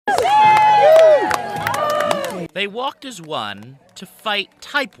They walked as one to fight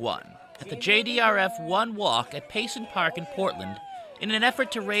Type 1 at the JDRF One Walk at Payson Park in Portland in an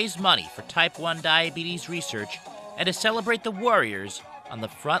effort to raise money for Type 1 diabetes research and to celebrate the warriors on the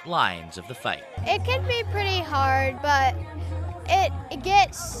front lines of the fight. It can be pretty hard, but it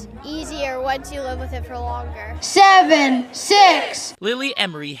gets easier once you live with it for longer. 7, 6. Lily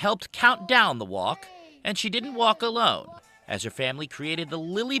Emery helped count down the walk, and she didn't walk alone, as her family created the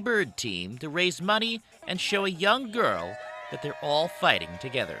Lily Bird team to raise money and show a young girl that they're all fighting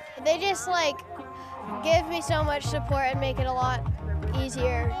together. They just give me so much support and make it a lot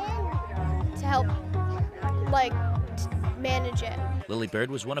easier to help manage it. Lily Bird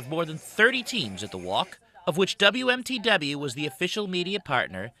was one of more than 30 teams at the walk, of which WMTW was the official media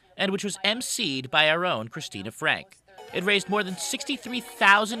partner and which was emceed by our own Christina Frank. It raised more than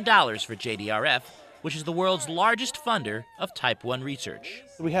 $63,000 for JDRF, which is the world's largest funder of Type 1 research.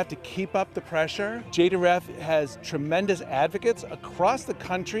 We have to keep up the pressure. JDRF has tremendous advocates across the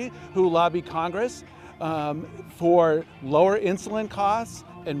country who lobby Congress for lower insulin costs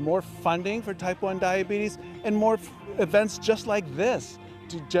and more funding for Type 1 diabetes and more events just like this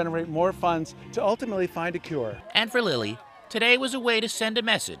to generate more funds to ultimately find a cure. And for Lily, today was a way to send a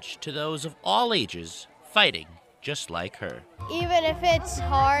message to those of all ages fighting just like her. Even if it's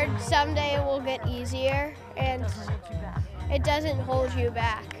hard, someday it will get easier and it doesn't hold you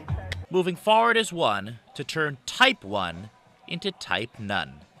back. Moving forward as one to turn Type 1 into Type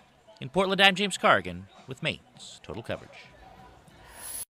None. In Portland, I'm James Corrigan with Maine's Total Coverage.